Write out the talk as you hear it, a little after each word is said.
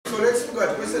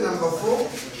question number 4.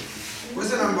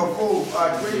 Question number 4,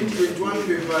 2021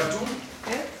 paper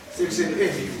 2, section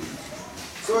A.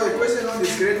 So a question on the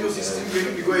skeletal system,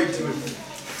 when we go into it.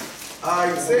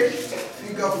 It said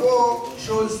figure 4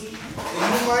 shows a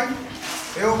human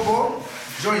elbow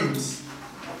joint,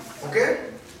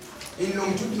 okay, in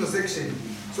longitudinal section.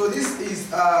 So this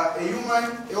is a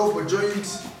human elbow joint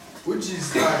which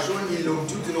is shown in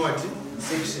longitudinal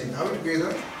section. Are we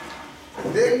together?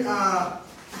 Then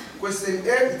question A,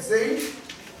 it says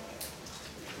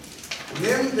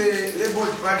name the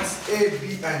labeled parts A,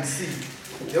 B, and C.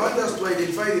 They want us to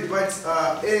identify the parts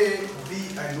A, B,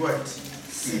 and what?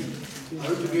 C.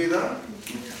 Are we together?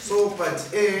 So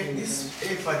part A, this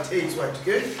A part A is what?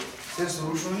 Okay? Say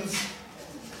solutions.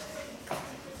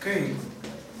 Okay.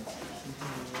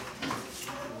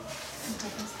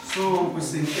 So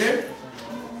question A,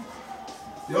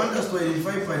 they want us to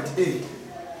identify part A.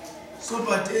 So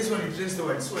part A is what represents the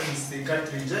what? This one is the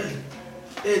cartridge. A,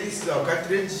 this is our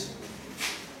cartridge.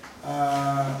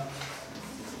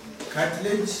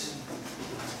 Cartilage.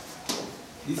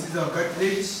 This is our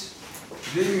cartilage.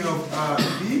 Then we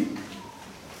have B.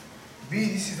 B,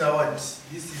 this is our what?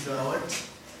 This is our what?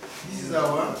 This is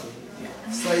our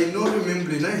synovial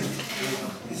membrane.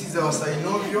 This is our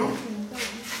synovial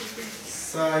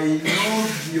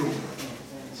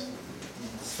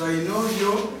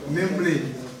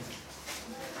membrane.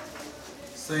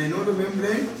 Synovial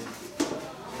membrane.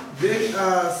 Then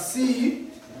C,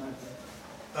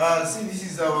 this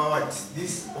is our what?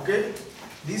 This, okay?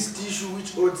 This tissue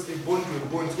which holds a bone to a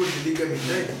bone, it's called the ligament,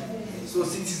 right? So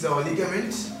this is our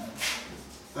ligament.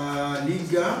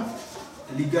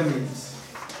 Ligament.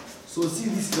 So see,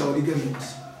 this is our ligament.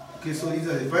 Okay, so these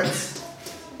are the parts.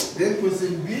 Then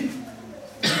question B,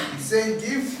 it's saying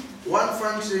give one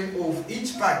function of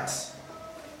each part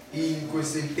in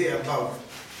question A above.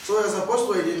 So you're supposed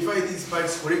to identify these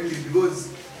parts correctly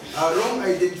because a wrong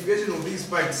identification of these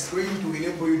parts is going to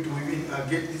enable you to even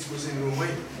get this question in your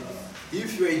mind.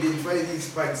 If you identify these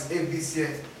parts A, B,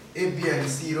 and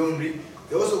C wrongly,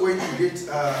 you're also going to get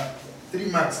 3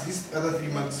 marks. These other 3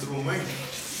 marks wrong mind.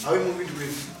 Are we moving to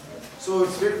it? So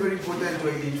it's very, very important to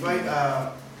identify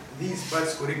these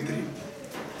parts correctly.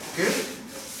 Okay?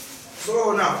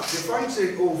 So now, the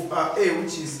function of A,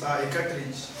 which is a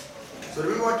cartridge. So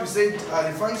remember what we said,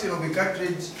 the function of a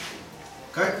cartridge,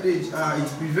 it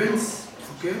prevents,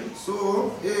 okay?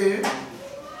 So A,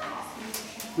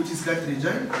 which is cartridge,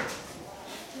 right?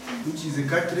 Which is a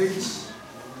cartridge.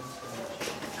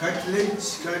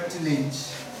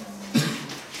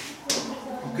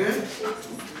 Okay?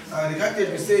 The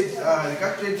cartridge, we said, the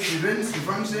cartridge prevents the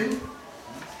function.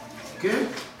 Okay?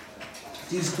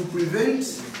 It is to prevent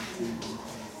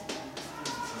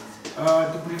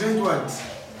what?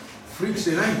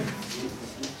 Friction, right?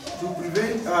 To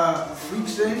prevent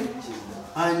friction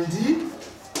and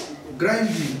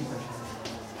grinding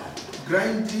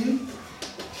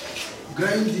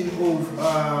of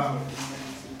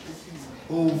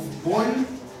bone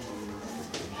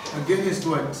against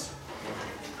what?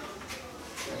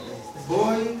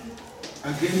 Bone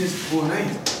against bone,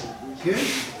 right? Okay?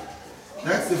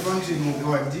 That's the function of the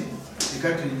what? The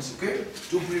cartridge, okay?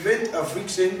 To prevent a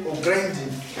friction or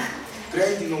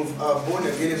grinding of bone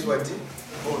against what?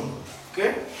 Bone,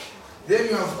 okay? Then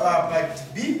you have part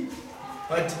B.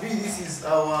 Part B, this is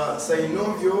our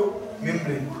synovial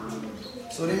membrane.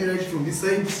 So let me write from this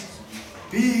side.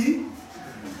 B,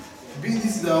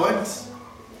 this is our what?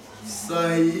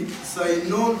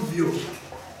 Synovial.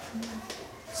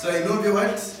 Synovial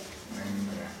what?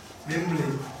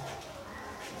 Membrane.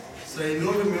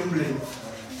 Synovial membrane.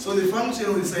 So the function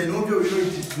of the synovial, it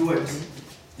is to what?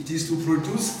 It is to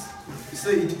produce,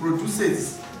 it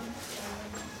produces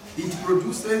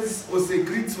or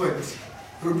secretes what?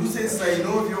 Produces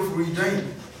synovial fluid.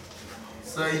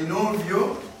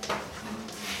 Synovial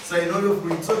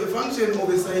fluid. So the function of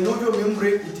the synovial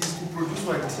membrane, it is to produce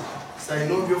what?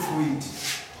 Synovial fluid.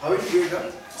 Are we together?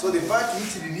 So the part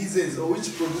which releases or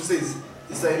which produces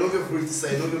the synovial fluid is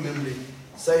synovial membrane.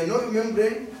 Synovial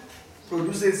membrane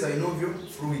produces synovial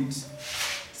fluid.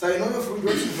 Synovial fluid,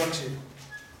 what's the function?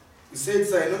 We said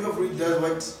synovial fluid does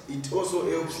what? It also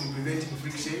helps in preventing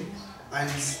friction and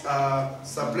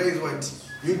supplies what?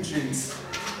 Nutrients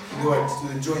to the what? To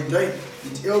the joint, right?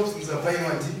 It helps in supplying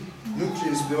what?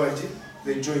 Nutrients to the what?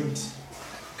 The joint.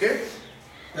 Okay?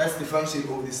 That's the function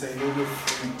of the synovial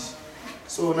fluid.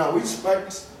 So now, which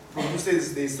part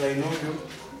produces the synovial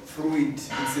fluid? It's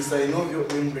the synovial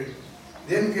membrane.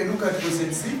 Then we can look at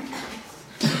question C.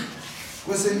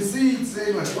 Question C, it's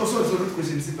very much also not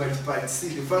question C, but part C,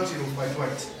 the function of part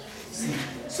what? C.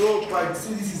 So part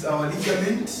C, this is our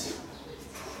ligament.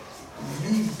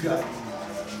 guy.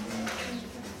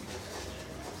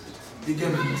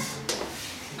 Ligament.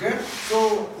 Okay?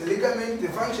 So the ligament, the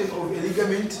function of a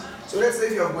ligament. So let's say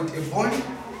if you have got a bone,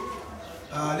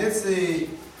 let's say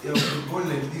you have a bone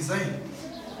like this, right?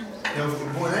 You have a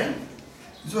bone, right?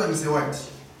 This one is a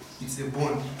what? It's a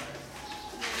bone.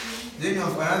 Then you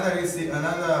have another, let's say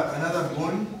another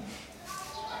bone.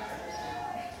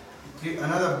 Okay,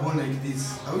 another bone like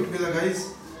this. Are we together,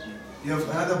 guys? You have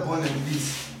another bone like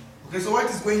this. Okay, so what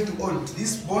is going to hold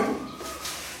this bone?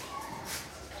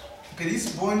 Okay,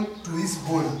 this bone to this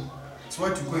bone. It's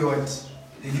what you call what?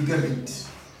 A ligament.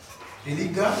 A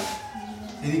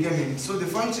ligament. So the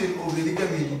function of the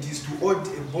ligament is to hold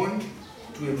a bone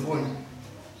to a bone.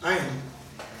 And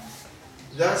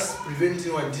thus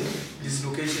preventing what?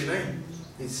 Dislocation.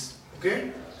 Yes.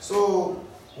 Okay? So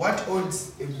what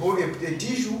holds a bone, a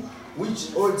tissue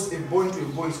which holds a bone to a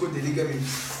bone is called the ligament.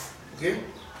 Okay?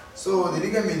 So the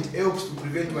ligament helps to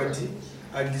prevent what?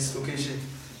 A dislocation.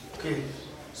 Okay.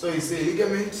 So it's a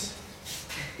ligament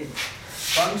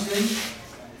function.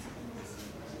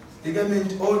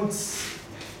 Ligament holds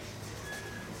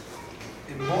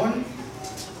a bone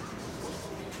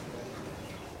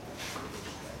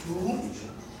to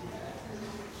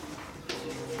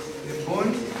a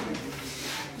bone,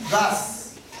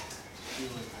 thus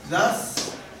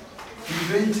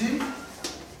preventing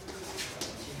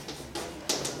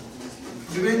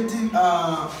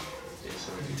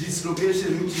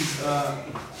dislocation,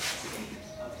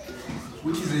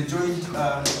 which is a joint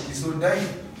disorder.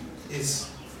 Yes.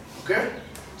 Okay.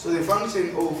 So the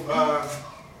function of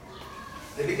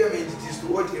the ligament is to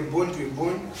hold a bone to a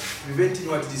bone, preventing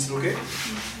what? Dislocation.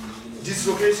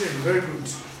 Very good.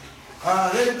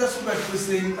 Then let us look at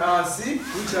question C,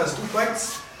 which has two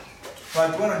parts,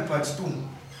 part 1 and part 2.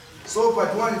 So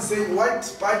part 1 is saying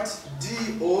what part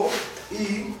D or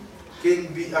E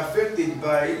can be affected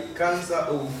by cancer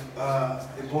of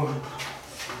the bone.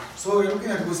 So we're looking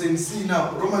at question C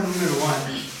now, Roman numeral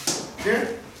 1.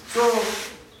 Okay? So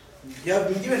you have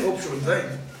been given options, right?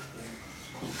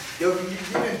 You have been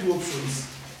given two options.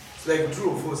 It's like true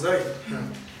or false, right?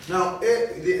 Now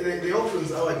the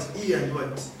options are what? E and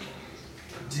what?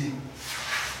 D.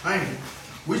 Right?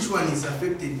 Which one is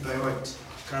affected by what?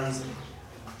 Cancer.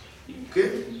 Okay?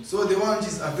 So the one which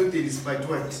is affected is part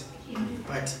what?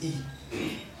 Part E.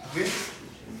 Okay?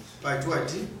 Part what?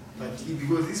 Part E.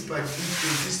 Because this part E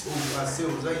consists of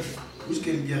cells, right? Which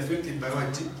can be affected by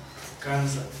what?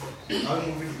 Cancer. Are we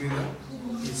moving together?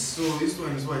 Yes. So this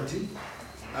one is what? The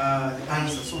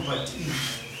answer. So part E.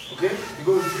 Okay?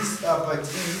 Because this part E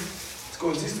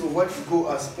consists of what you call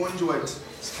a sponge what?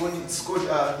 Sponge, it's called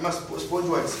sponge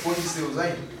what? Sponge cells,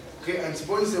 right? Okay? And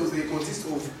sponge cells, they consist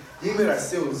of numerous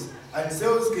cells. And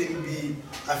cells can be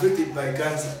affected by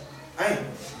cancer. Right?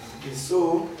 Okay,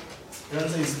 so the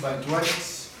answer is part what?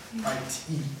 Part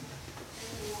E.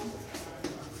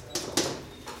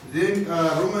 Then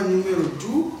Roman numeral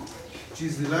 2, which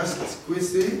is the last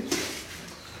question.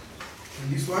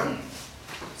 And this one,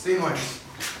 same one.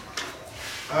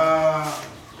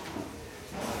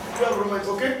 12 Roman,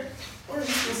 okay? What is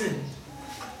this question?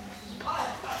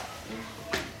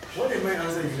 What am I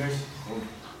answering, guys?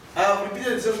 I have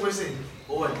repeated the same question.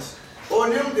 Or what? Or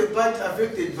name the part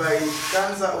affected by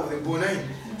cancer of the bone.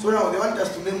 So now they want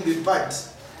us to name the part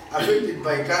affected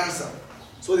by cancer.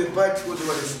 So the part goes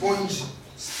over the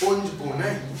sponge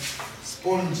bone.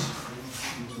 Sponge